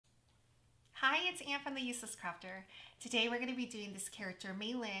Hi, it's Anne from the Useless Crafter. Today we're going to be doing this character,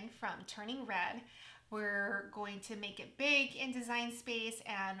 Mei Lee from Turning Red. We're going to make it big in Design Space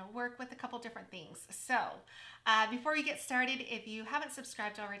and work with a couple different things. So before we get started, if you haven't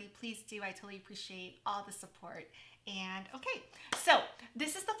subscribed already, please do. I totally appreciate all the support. And okay, so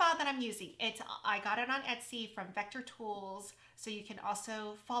this is the file that I'm using. I got it on Etsy from Vector Tools, so you can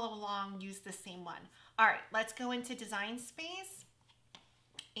also follow along, use the same one. All right, let's go into Design Space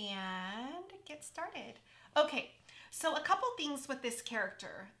and get started. Okay, so a couple things with this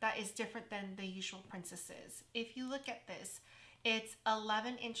character that is different than the usual princesses. If you look at this, it's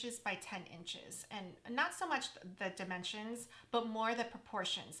 11 inches by 10 inches, and not so much the dimensions, but more the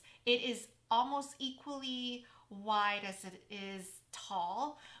proportions. It is almost equally wide as it is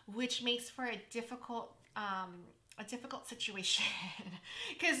tall, which makes for a difficult situation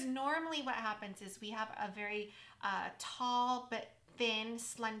because normally what happens is we have a very tall but thin,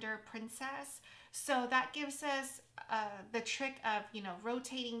 slender princess. So that gives us the trick of,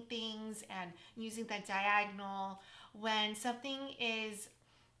 rotating things and using the diagonal. When something is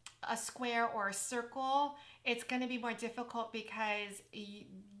a square or a circle, it's going to be more difficult because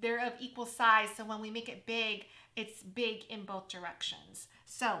they're of equal size. So when we make it big, it's big in both directions.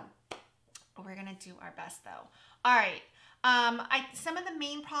 So we're going to do our best though. All right. Some of the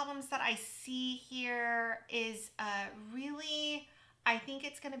main problems that I see here is really, I think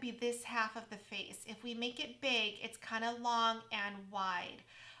it's going to be this half of the face. If we make it big, it's kind of long and wide.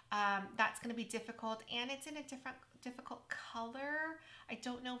 That's going to be difficult, and it's in a difficult color. I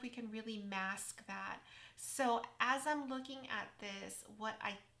don't know if we can really mask that. So as I'm looking at this, what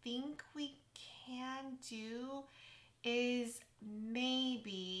I think we can do is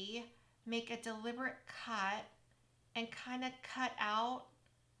maybe make a deliberate cut and kind of cut out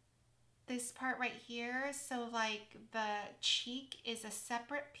this part right here. So like the cheek is a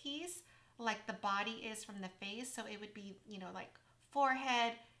separate piece, like the body is from the face. So it would be, like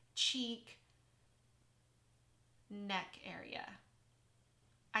forehead, cheek, neck area.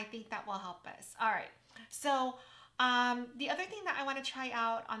 I think that will help us. All right. So the other thing that I want to try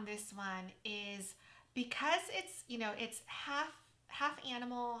out on this one is, because it's, it's half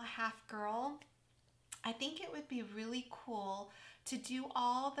animal, half girl, I think it would be really cool to do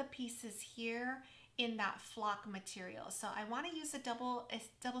all the pieces here in that flock material. So I want to use the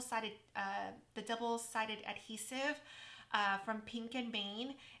double-sided adhesive from Pink and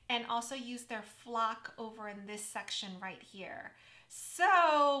Main, and also use their flock over in this section right here.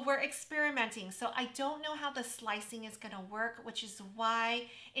 So we're experimenting. So I don't know how the slicing is going to work, which is why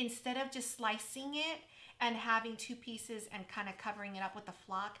instead of just slicing it and having two pieces and kind of covering it up with the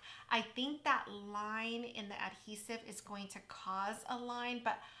flock, I think that line in the adhesive is going to cause a line,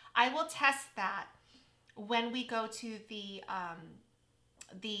 but I will test that when we go to the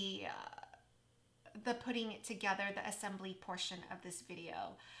putting it together, the assembly portion of this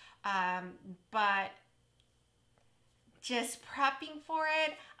video. But just prepping for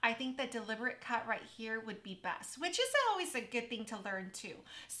it, I think the deliberate cut right here would be best, which is always a good thing to learn too.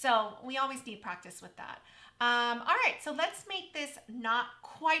 So we always need practice with that. All right, so let's make this not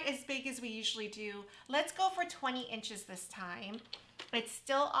quite as big as we usually do. Let's go for 20 inches this time. It's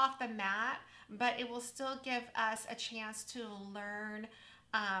still off the mat, but it will still give us a chance to learn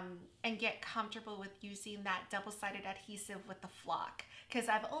and get comfortable with using that double-sided adhesive with the flock, because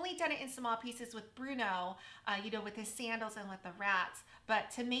I've only done it in small pieces with Bruno, with his sandals and with the rats.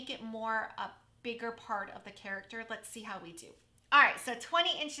 But to make it more a bigger part of the character, let's see how we do. All right, so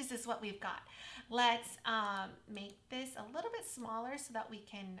 20 inches is what we've got. Let's make this a little bit smaller so that we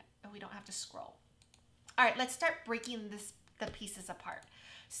don't have to scroll. All right, let's start breaking the pieces apart.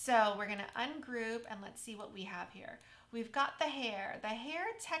 So we're gonna ungroup, and let's see what we have here. We've got the hair. The hair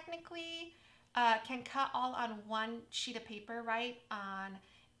technically can cut all on one sheet of paper, right? On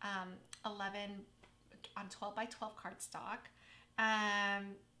 12 by 12 cardstock.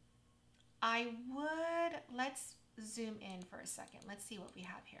 Let's zoom in for a second. Let's see what we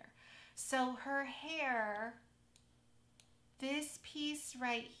have here. So her hair, this piece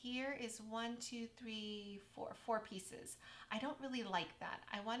right here is 4 pieces. I don't really like that.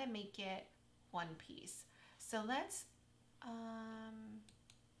 I want to make it one piece. So let's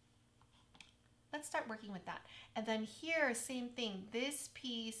start working with that. And then here, same thing. This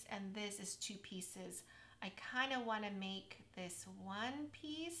piece and this is 2 pieces. I kind of want to make this one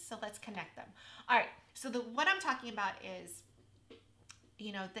piece, so let's connect them. All right, so what I'm talking about is,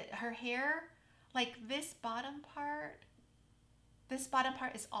 her hair, like this bottom part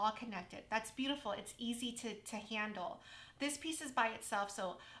is all connected. That's beautiful. It's easy to handle. This piece is by itself,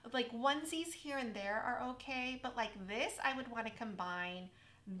 so like onesies here and there are okay, but like this, I would want to combine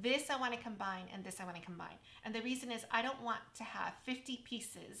This I want to combine and this I want to combine. And the reason is I don't want to have 50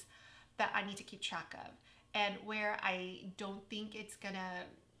 pieces that I need to keep track of and where I don't think it's gonna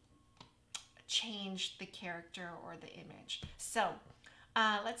change the character or the image. So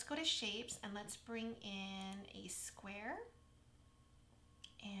let's go to shapes and let's bring in a square,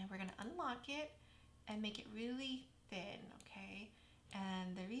 and we're gonna unlock it and make it really thin, okay?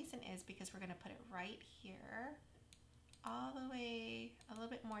 And the reason is because we're gonna put it right here, all the way a little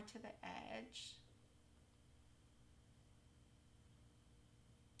bit more to the edge.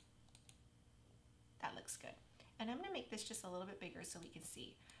 That looks good. And I'm gonna make this just a little bit bigger so we can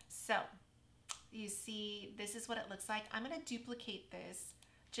see. So you see, this is what it looks like. I'm gonna duplicate this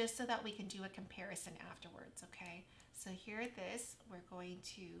just so that we can do a comparison afterwards, okay? So here this, we're going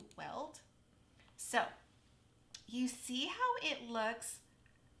to weld. So you see how it looks?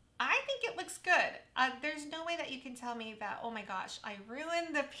 I think it looks good. There's no way that you can tell me that, oh my gosh, I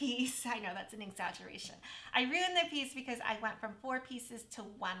ruined the piece. I know that's an exaggeration. I ruined the piece because I went from 4 pieces to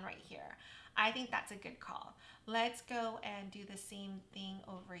 1 right here. I think that's a good call. Let's go and do the same thing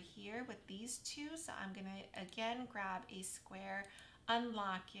over here with these two. So I'm gonna, again, grab a square,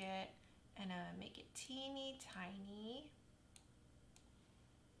 unlock it, and make it teeny tiny.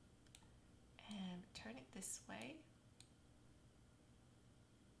 And turn it this way.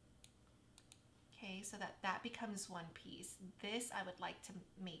 Okay, so that becomes 1 piece. This I would like to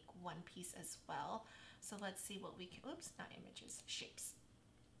make 1 piece as well. So let's see what we can, oops, not images, shapes.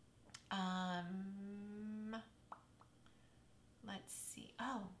 Let's see.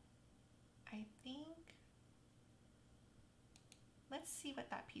 Oh, I think, let's see what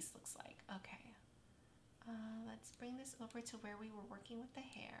that piece looks like. Okay. Let's bring this over to where we were working with the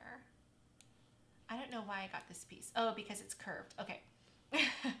hair. I don't know why I got this piece. Oh, because it's curved. Okay.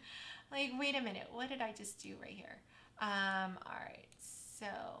 Like, wait a minute. What did I just do right here? All right. So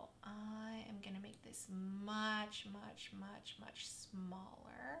I am going to make this much, much, much, much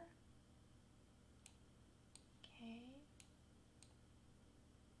smaller. Okay.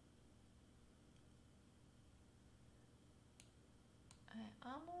 I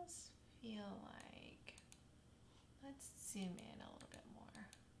almost feel like, let's zoom in a little bit more.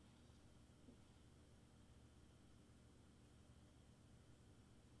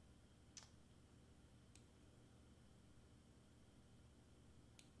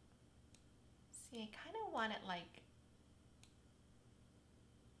 See, I kind of want it like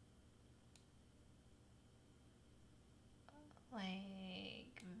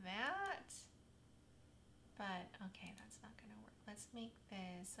that, but okay, that's not gonna work. Let's make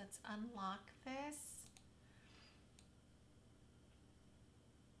this, let's unlock this.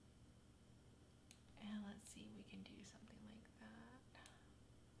 And let's see if we can do something like that.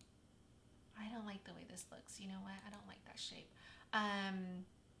 I don't like the way this looks. You know what? I don't like that shape. I'm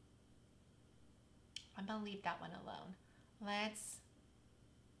gonna leave that one alone. Let's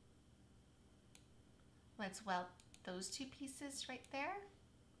weld those 2 pieces right there.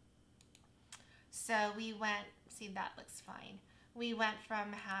 So we went, see, that looks fine. We went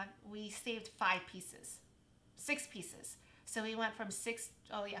from we saved 5 pieces, 6 pieces. So we went from 6,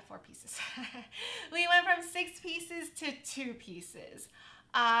 oh yeah, 4 pieces. We went from 6 pieces to 2 pieces.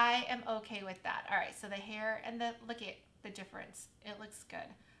 I am okay with that. All right, so the hair and look at the difference. It looks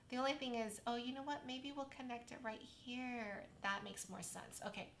good. The only thing is, oh, you know what? Maybe we'll connect it right here. That makes more sense.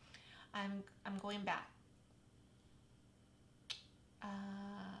 Okay, I'm going back.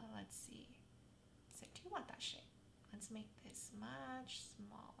 Let's see. So I do want that shape. Let's make this much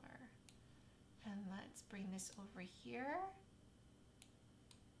smaller. And let's bring this over here.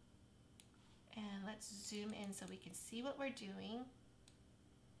 And let's zoom in so we can see what we're doing.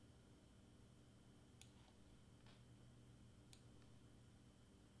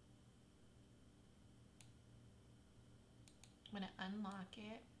 I'm going to unlock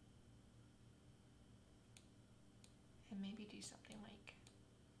it and maybe do something like,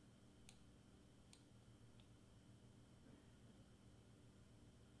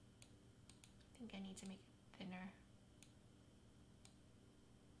 I think I need to make it thinner.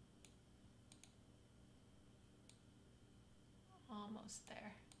 Almost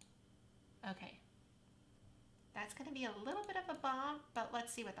there. Okay. That's going to be a little bit of a bump, but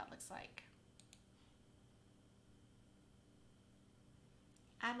let's see what that looks like.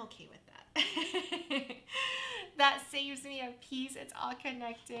 I'm okay with that. That saves me a piece. It's all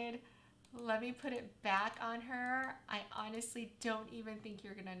connected. Let me put it back on her. I honestly don't even think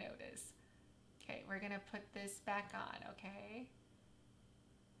you're gonna notice. Okay, we're gonna put this back on, okay?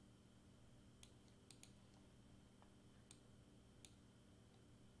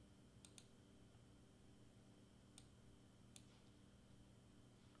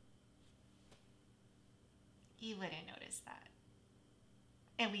 you wouldn't notice that.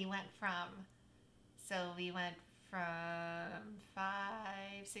 And we went from, so we went from 5,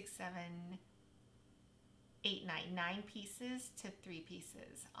 6, 7, 8, 9 pieces to 3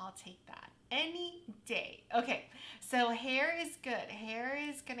 pieces. I'll take that any day. Okay, so hair is good. Hair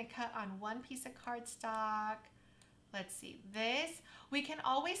is gonna cut on 1 piece of cardstock. Let's see, this, we can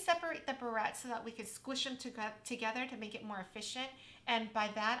always separate the barrettes so that we can squish them together to make it more efficient. And by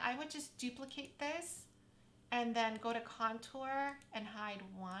that, I would just duplicate this and then go to contour and hide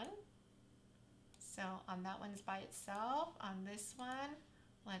 1. So on that one's by itself. On this one,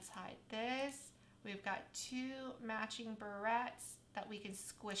 let's hide this. We've got 2 matching barrettes that we can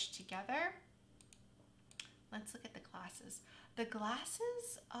squish together. Let's look at the glasses. The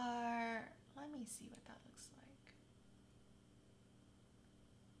glasses are, let me see what that looks like.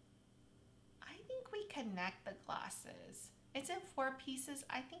 I think we connect the glasses. It's in 4 pieces.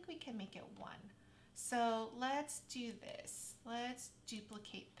 I think we can make it 1. So let's do this. Let's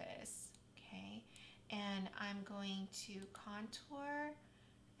duplicate this, okay? And I'm going to contour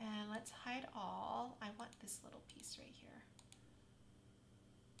and let's hide all. I want this little piece right here.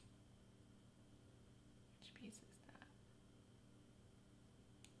 Which piece is that?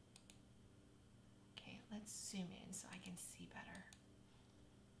 Okay, let's zoom in so I can see better.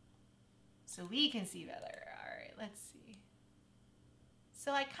 So we can see better. All right, let's see.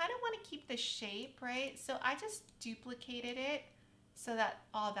 So I kind of want to keep the shape, right? So I just duplicated it so that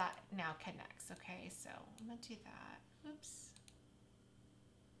all that now connects, okay? So I'm gonna do that. Oops.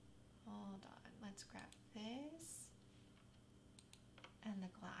 Hold on, let's grab this and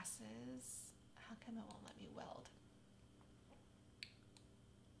the glasses. How come it won't let me weld?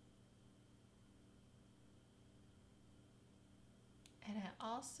 And I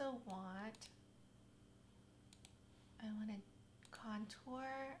also want, I want to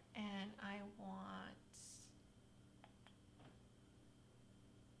contour and I want,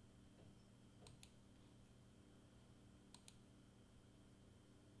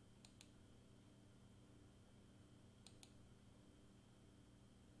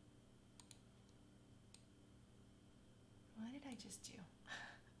 what did I just do?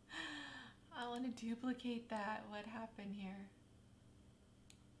 I want to duplicate that. What happened here?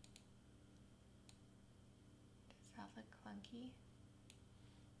 Does that look clunky?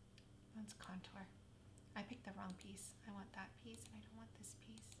 Let's contour. I picked the wrong piece. I want that piece and I don't want this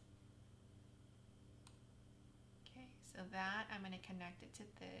piece. Okay, so that I'm going to connect it to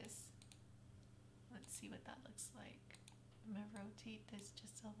this. Let's see what that looks like. I'm going to rotate this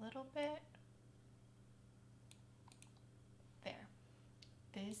just a little bit. There.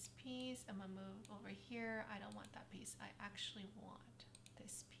 This piece, I'm going to move over here. I don't want that piece. I actually want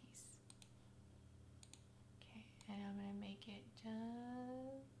this piece. Okay, and I'm going to make it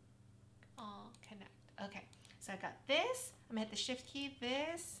just all connect. Okay, so I got this. I'm gonna hit the shift key,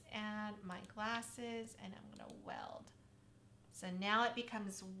 this, and my glasses, and I'm gonna weld. So now it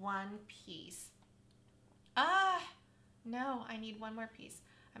becomes 1 piece. Ah, no, I need 1 more piece.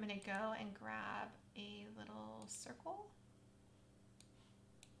 I'm gonna go and grab a little circle.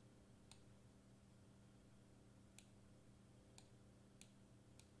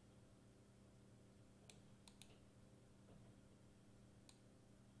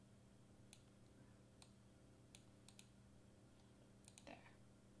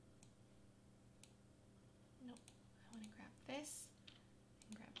 This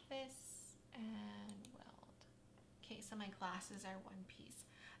and grab this and weld. Okay, so my glasses are 1 piece.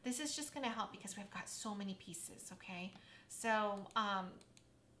 This is just going to help because we've got so many pieces, okay? So, and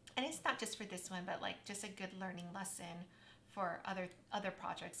it's not just for this one, but like just a good learning lesson for other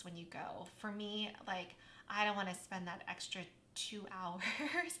projects when you go. For me, like, I don't want to spend that extra 2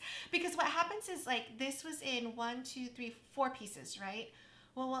 hours because what happens is like this was in 1, 2, 3, 4 pieces, right?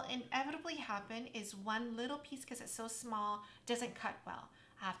 Well, what will inevitably happen is 1 little piece, because it's so small, doesn't cut well.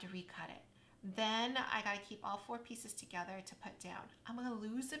 I have to recut it. Then I gotta keep all 4 pieces together to put down. I'm gonna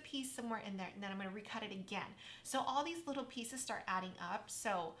lose a piece somewhere in there, and then I'm gonna recut it again. So all these little pieces start adding up.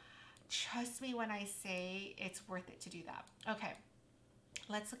 So trust me when I say it's worth it to do that. Okay,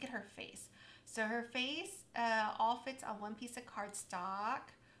 let's look at her face. So her face all fits on 1 piece of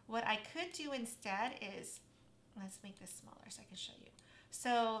cardstock. What I could do instead is, let's make this smaller so I can show you.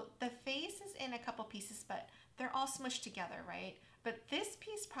 So the face is in a couple pieces, but they're all smushed together, right? But this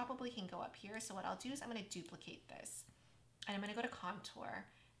piece probably can go up here. So what I'll do is I'm going to duplicate this. And I'm going to go to contour.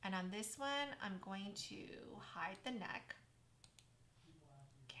 And on this one, I'm going to hide the neck.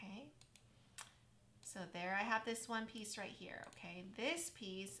 Okay. So there I have this 1 piece right here. Okay. This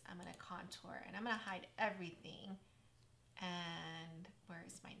piece, I'm going to contour. And I'm going to hide everything. And where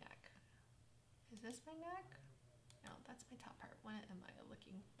is my neck? Is this my neck? that's my top part. What am I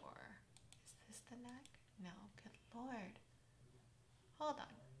looking for? Is this the neck? No, good Lord. Hold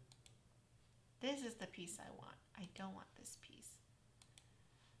on. This is the piece I want. I don't want this piece.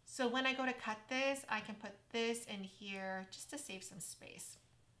 So when I go to cut this, I can put this in here just to save some space.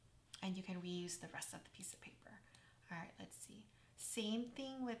 And you can reuse the rest of the piece of paper. All right, let's see. Same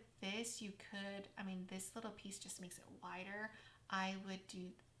thing with this. You could, I mean, this little piece just makes it wider. I would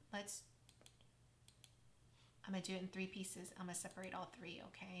do, I'm gonna do it in 3 pieces. I'm gonna separate all 3,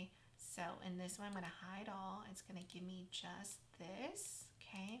 okay? So in this one, I'm gonna hide all. It's gonna give me just this,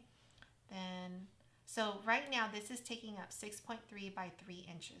 okay? Then, so right now this is taking up 6.3 by 3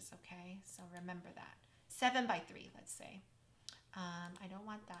 inches, okay? So remember that. 7 by 3, let's say. I don't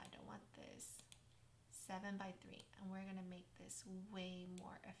want that, I don't want this. 7 by 3, and we're gonna make this way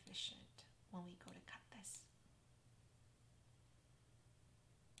more efficient when we go to cut this.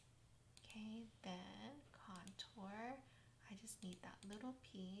 Okay, then contour. I just need that little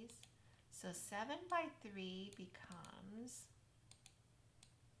piece. So 7 by 3 becomes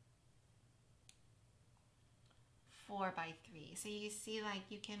 4 by 3. So you see, like,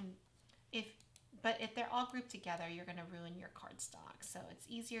 you can, but if they're all grouped together, you're going to ruin your cardstock. So it's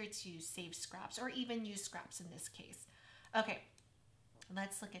easier to save scraps or even use scraps in this case. Okay,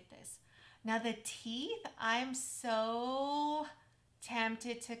 let's look at this. Now the teeth, I'm so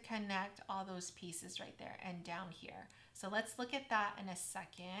tempted to connect all those pieces right there and down here. So let's look at that in a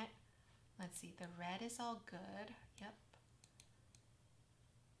second. Let's see, the red is all good. Yep.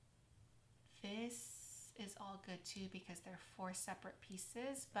 This is all good too because they're 4 separate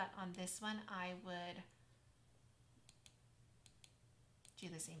pieces, but on this one I would do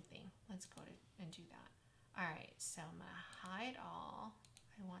the same thing. Let's go and do that. All right, so I'm gonna hide all.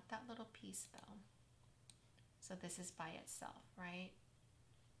 I want that little piece though. So this is by itself, right?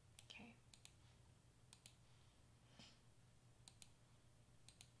 Okay.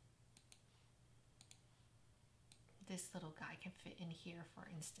 This little guy can fit in here, for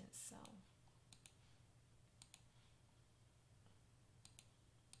instance, so.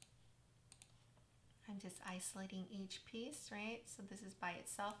 I'm just isolating each piece, right? So this is by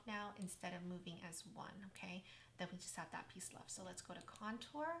itself now instead of moving as one, okay? Then we just have that piece left. So let's go to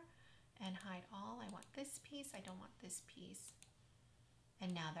contour and hide all. I want this piece, I don't want this piece.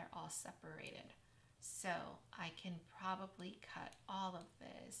 And now they're all separated. So I can probably cut all of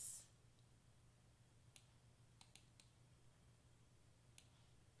this.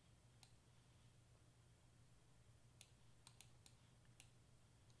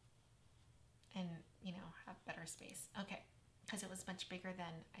 And, you know, have better space. Okay, because it was much bigger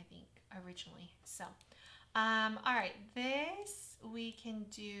than I think originally. So, all right, this we can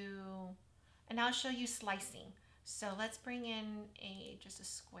do, and I'll show you slicing. So let's bring in just a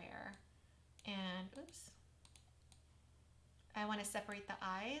square, and oops, I want to separate the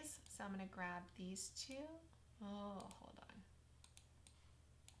eyes. So I'm going to grab these 2. Oh, hold on.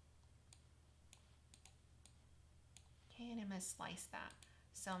 Okay, and I'm going to slice that.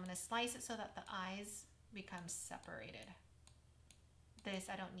 So I'm going to slice it so that the eyes become separated. This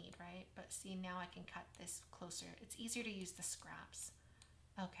I don't need, right? But see, now I can cut this closer. It's easier to use the scraps.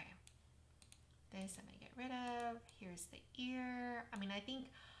 Okay. This I'm going to get rid of. Here's the ear. I mean, I think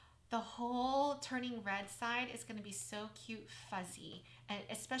the whole Turning Red side is going to be so cute, fuzzy, and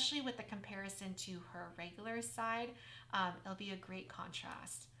especially with the comparison to her regular side, it'll be a great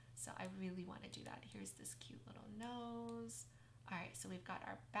contrast. So I really want to do that. Here's this cute little nose. All right, so we've got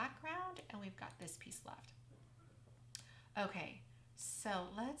our background and we've got this piece left. Okay, so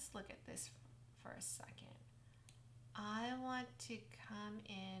let's look at this for a second. I want to come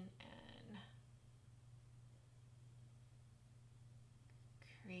in and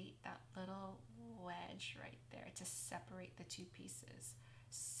create that little wedge right there to separate the 2 pieces.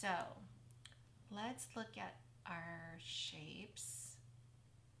 So let's look at our shapes,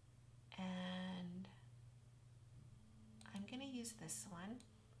 and I'm going to use this one.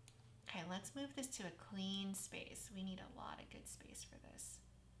 Okay, let's move this to a clean space. We need a lot of good space for this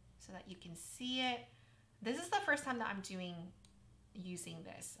so that you can see it. This is the first time that I'm using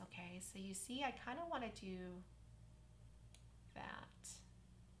this, okay? So you see, I kind of want to do that.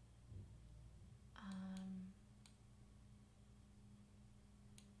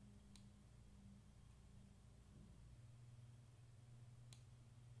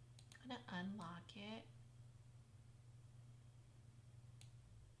 I'm going to unlock it.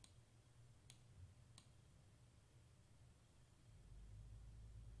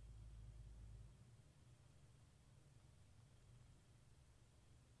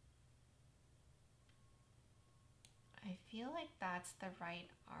 I feel like that's the right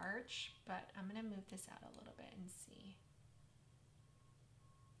arch, but I'm going to move this out a little bit and see.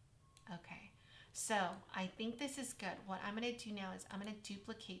 Okay, so I think this is good. What I'm going to do now is I'm going to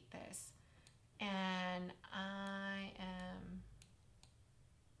duplicate this, and I am,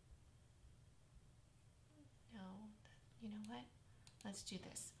 no, you know what? Let's do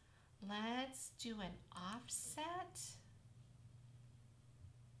this. Let's do an offset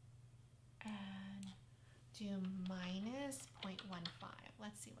and do minus 0.15.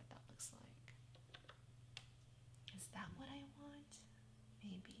 Let's see what that looks like. Is that what I want?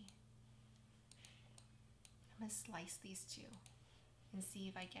 Maybe. I'm going to slice these two and see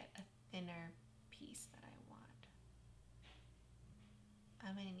if I get a thinner piece that I want.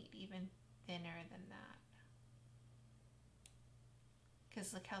 I'm going to need even thinner than that.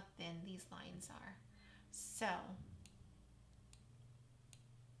 Because look how thin these lines are. So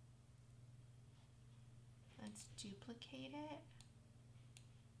let's duplicate it.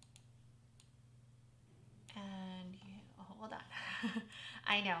 And hold on.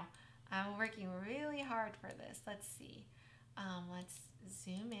 I know. I'm working really hard for this. Let's see. Let's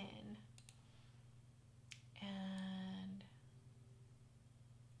zoom in. And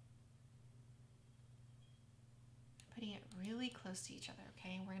putting it really close to each other,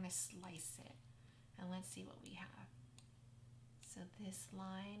 okay? We're going to slice it. And let's see what we have. So this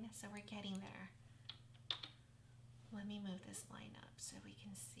line, so we're getting there. Let me move this line up so we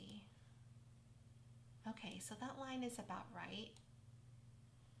can see. Okay, so that line is about right.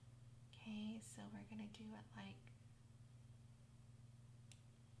 Okay, so we're going to do it like,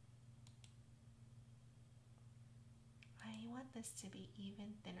 I want this to be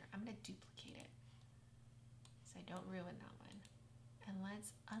even thinner. I'm going to duplicate it so I don't ruin that one. And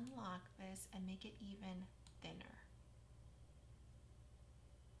let's unlock this and make it even thinner.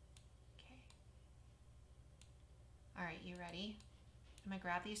 Okay. All right, you ready? I'm gonna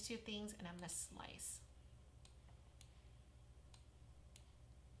grab these two things and I'm gonna slice.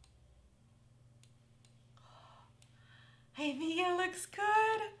 I think it looks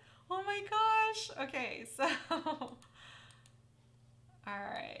good. Oh my gosh. Okay, so, all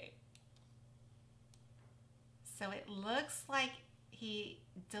right. So it looks like he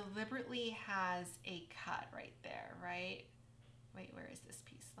deliberately has a cut right there, right? Wait, where is this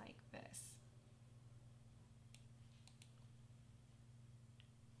piece? Like this.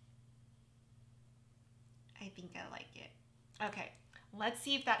 I think I like it. Okay, let's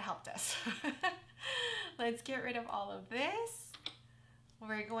see if that helped us. Let's get rid of all of this.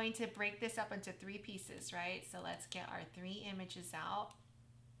 We're going to break this up into 3 pieces, right? So let's get our 3 images out.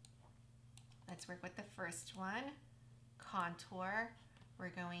 Let's work with the first one, contour. We're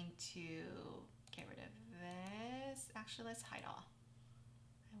going to get rid of this. Actually, let's hide all.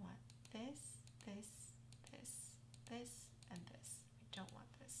 I want this, this, this, this, and this. I don't want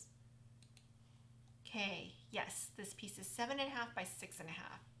this. Okay, yes, this piece is 7.5 by 6.5.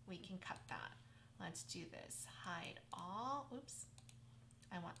 We can cut that. Let's do this. Hide all. Oops.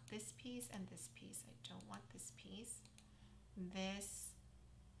 I want this piece and this piece. I don't want this piece. This.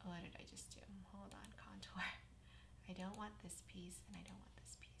 What did I just do? Hold on, contour. I don't want this piece and I don't want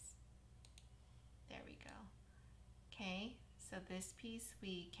this piece. There we go. Okay, so this piece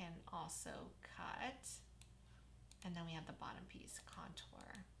we can also cut. And then we have the bottom piece,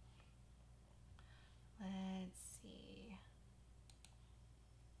 contour. Let's see.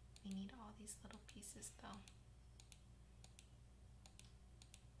 We need all these little pieces though.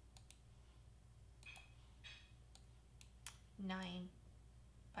 Nine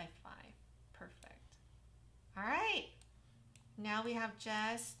by 5. Perfect. All right. Now we have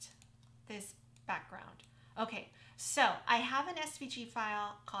just this background. Okay, so I have an SVG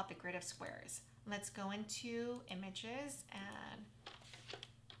file called the Grid of Squares. Let's go into images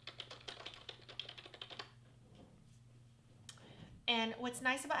and what's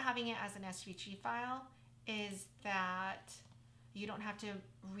nice about having it as an SVG file is that you don't have to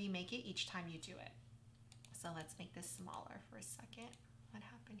remake it each time you do it. So let's make this smaller for a second. What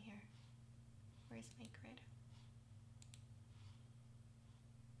happened here? Where's my grid?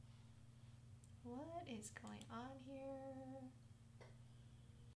 What is going on here?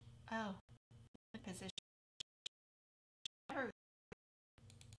 Oh, the position. I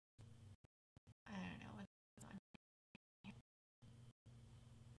don't know what's going on here.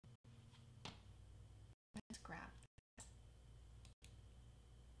 Let's grab this.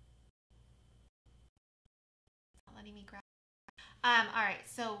 It's not letting me grab. All right,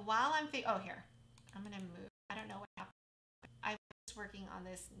 so while I'm here, I'm gonna move. I don't know what happened. I was working on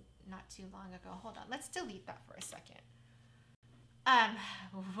this not too long ago. Hold on, let's delete that for a second.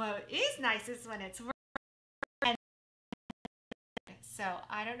 What is nice is when it's working. So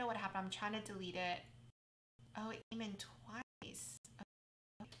I don't know what happened. I'm trying to delete it. Oh, it came in twice.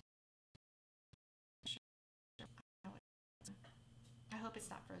 hope it's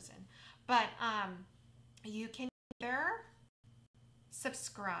not frozen. But you can either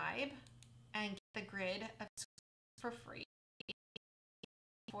subscribe and get the grid of for free,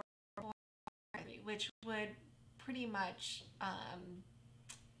 which would pretty much,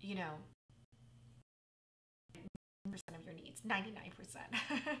 you know, 99% of your needs, 99%.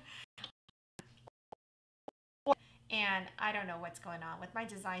 And I don't know what's going on with my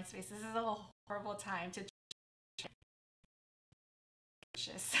design space. This is a horrible time to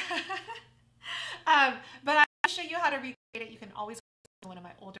but I will show you how to recreate it. You can always watch one of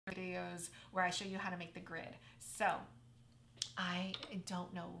my older videos where I show you how to make the grid. So I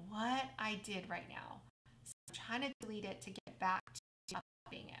don't know what I did right now. So I'm trying to delete it to get back to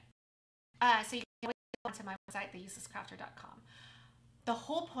uploading it. So you can always go onto my website, theuselesscrafter.com. The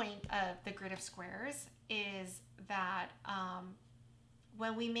whole point of the grid of squares is that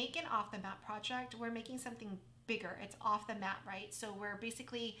when we make an off the mat project, we're making something bigger. It's off the mat, right? So we're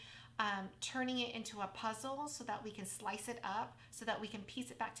basically turning it into a puzzle so that we can slice it up, so that we can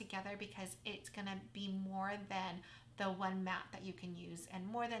piece it back together, because it's gonna be more than the one mat that you can use, and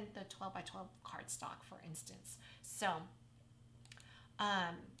more than the 12 by 12 cardstock, for instance. So,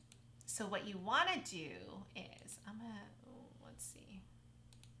 so what you wanna do is,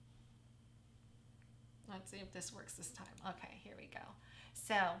 let's see if this works this time. Okay, here we go.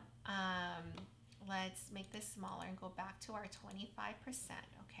 So let's make this smaller and go back to our 25%,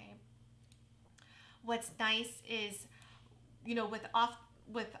 okay? What's nice is, you know, with off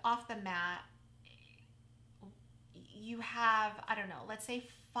the mat, you have, I don't know, let's say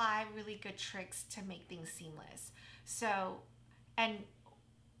 5 really good tricks to make things seamless. So, and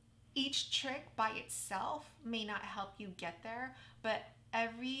each trick by itself may not help you get there, but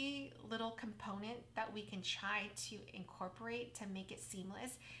every little component that we can try to incorporate to make it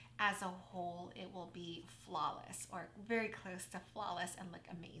seamless, as a whole, it will be flawless, or very close to flawless, and look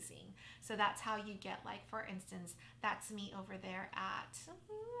amazing. So that's how you get, like, for instance, that's me over there at,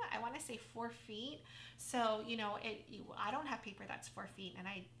 I want to say 4 feet. So, you know, I don't have paper that's 4 feet, and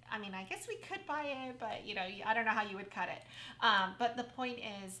I mean, I guess we could buy it, but, you know, I don't know how you would cut it. But the point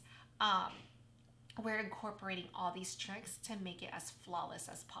is, we're incorporating all these tricks to make it as flawless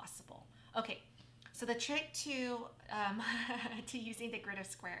as possible. Okay, so the trick to to using the grid of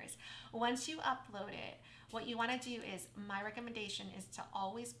squares, once you upload it, what you want to do is, my recommendation is to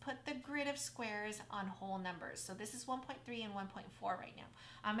always put the grid of squares on whole numbers. So this is 1.3 and 1.4 right now.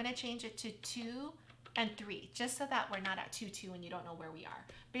 I'm going to change it to 2 and 3, just so that we're not at 2, 2 and you don't know where we are.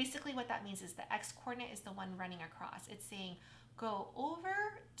 Basically what that means is the x coordinate is the one running across. It's saying go over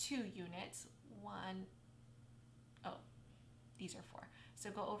 2 units, 1, oh, these are 4. So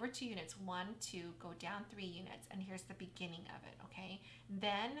go over 2 units, 1, 2, go down 3 units, and here's the beginning of it, okay?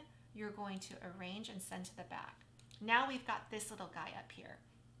 Then you're going to arrange and send to the back. Now we've got this little guy up here.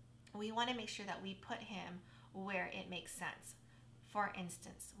 We want to make sure that we put him where it makes sense. For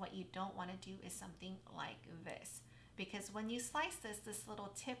instance, what you don't want to do is something like this, because when you slice this, this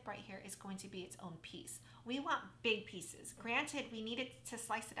little tip right here is going to be its own piece. We want big pieces. Granted, we need it to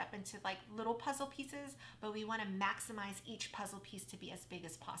slice it up into like little puzzle pieces, but we want to maximize each puzzle piece to be as big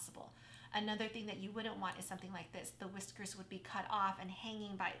as possible. Another thing that you wouldn't want is something like this. The whiskers would be cut off and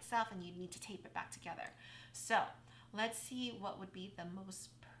hanging by itself, and you'd need to tape it back together. So let's see what would be the most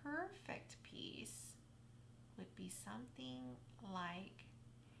perfect piece. Would be something like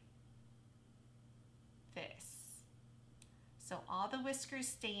this. So all the whiskers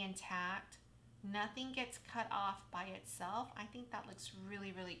stay intact. Nothing gets cut off by itself. I think that looks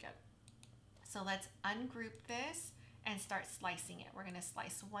really, really good. So let's ungroup this and start slicing it. We're going to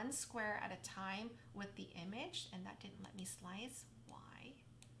slice 1 square at a time with the image, and that didn't let me slice. Why?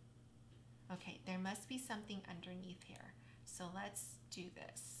 Okay, there must be something underneath here. So let's do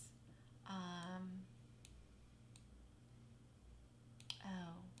this.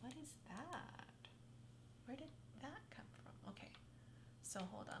 Oh, what is that? Where did that come from? Okay, so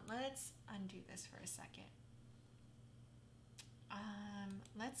hold on. Let's undo this for a second.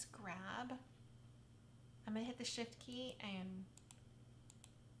 Let's grab, I'm gonna hit the shift key and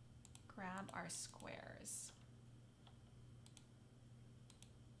grab our squares.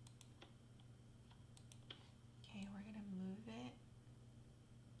 Okay, we're gonna move it.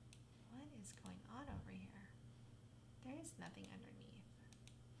 What is going on over here? There is nothing underneath.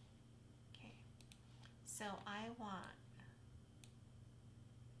 Okay, so I want,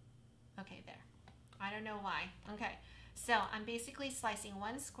 okay, there. I don't know why. Okay, so I'm basically slicing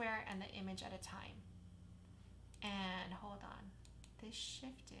 1 square and the image at a time. And hold on, this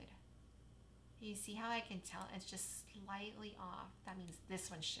shifted. You see how I can tell it's just slightly off? That means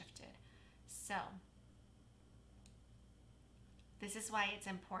this one shifted. So This is why it's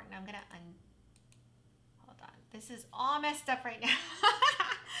important. I'm gonna hold on. This is all messed up right now.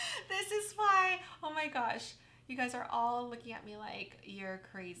 This is why, oh my gosh, you guys are all looking at me like you're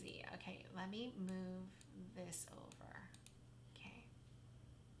crazy. Okay, let me move this over. Okay,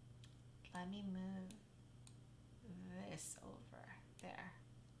 let me move this over there.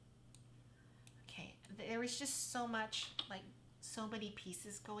 Okay, there was just so much, like so many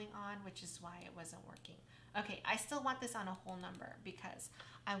pieces going on, which is why it wasn't working. Okay, I still want this on a whole number because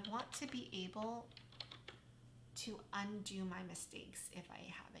I want to be able to undo my mistakes if I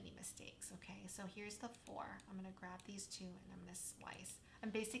have any mistakes. Okay, so here's the 4. I'm gonna grab these 2 and I'm gonna slice.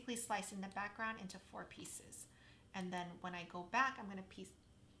 I'm basically slicing the background into 4 pieces. And then when I go back, I'm gonna piece.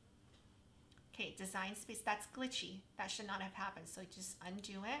 Okay, design space, that's glitchy. That should not have happened. So just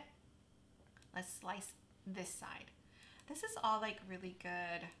undo it. Let's slice this side. This is all like really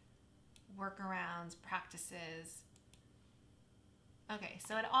good workarounds, practices. Okay,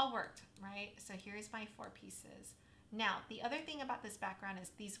 so it all worked, right? So here's my 4 pieces. Now, the other thing about this background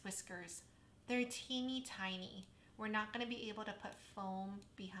is these whiskers. They're teeny tiny. We're not gonna be able to put foam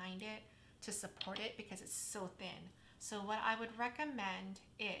behind it to support it because it's so thin. So what I would recommend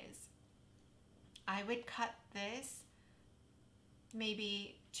is I would cut this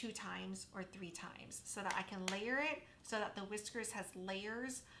maybe 2 times or 3 times so that I can layer it so that the whiskers has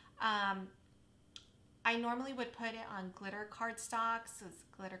layers. I normally would put it on glitter cardstock, so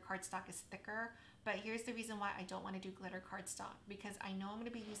glitter cardstock is thicker, but here's the reason why I don't want to do glitter cardstock, because I know I'm going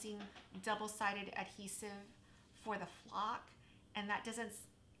to be using double-sided adhesive for the flock, and that doesn't,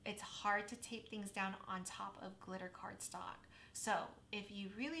 it's hard to tape things down on top of glitter cardstock. So if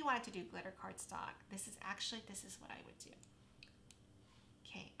you really wanted to do glitter cardstock, this is what I would do.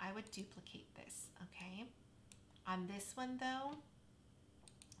 Okay, I would duplicate this, okay? On this one though,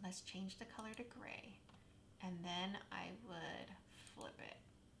 let's change the color to gray. And then I would flip it.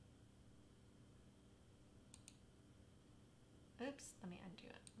 Oops, let me undo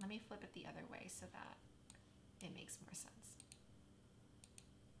it. Let me flip it the other way so that it makes more sense.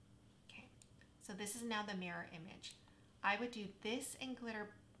 Okay, so this is now the mirror image. I would do this in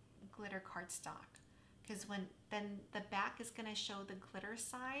glitter cardstock, because then the back is gonna show the glitter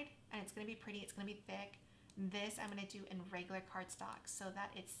side and it's gonna be pretty, it's gonna be thick. This I'm going to do in regular cardstock so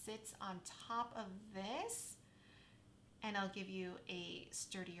that it sits on top of this and I'll give you a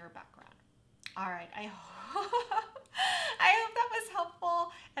sturdier background. All right, I hope that was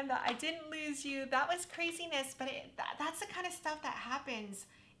helpful and that I didn't lose you. That was craziness, but that's the kind of stuff that happens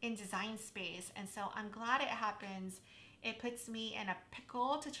in Design Space, and so I'm glad it happens. It puts me in a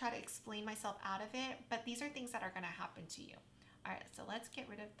pickle to try to explain myself out of it, but these are things that are going to happen to you. All right, so let's get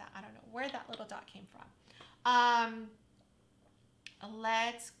rid of that. I don't know where that little dot came from.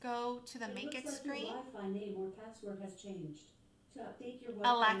 Let's go to the make it screen. Your Wi-Fi name or password has changed. To update your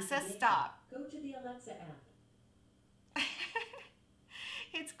Wi-Fi Alexa, stop. Go to the Alexa app.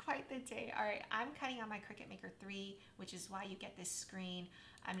 It's quite the day. All right, I'm cutting on my Cricut Maker 3, which is why you get this screen.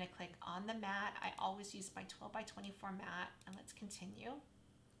 I'm gonna click on the mat. I always use my 12 by 24 mat, and let's continue.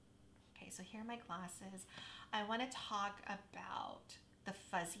 Okay, so here are my glasses. I wanna talk about the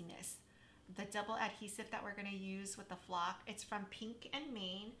fuzziness. The double adhesive that we're going to use with the flock, it's from Pink and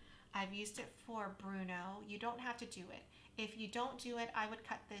Maine. I've used it for Bruno. You don't have to do it. If you don't do it, I would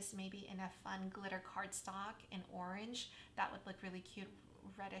cut this maybe in a fun glitter cardstock in orange. That would look really cute,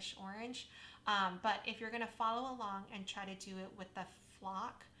 reddish orange. But if you're going to follow along and try to do it with the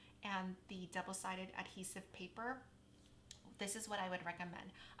flock and the double-sided adhesive paper, this is what I would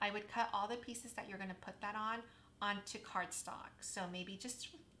recommend. I would cut all the pieces that you're going to put that on onto cardstock. So maybe just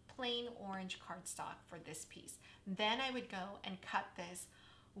plain orange cardstock for this piece. Then I would go and cut this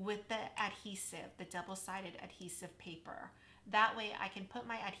with the adhesive, the double-sided adhesive paper. That way I can put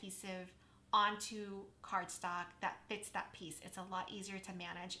my adhesive onto cardstock that fits that piece. It's a lot easier to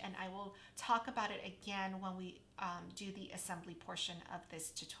manage, and I will talk about it again when we do the assembly portion of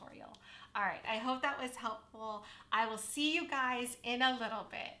this tutorial. All right, I hope that was helpful. I will see you guys in a little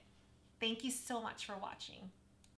bit. Thank you so much for watching.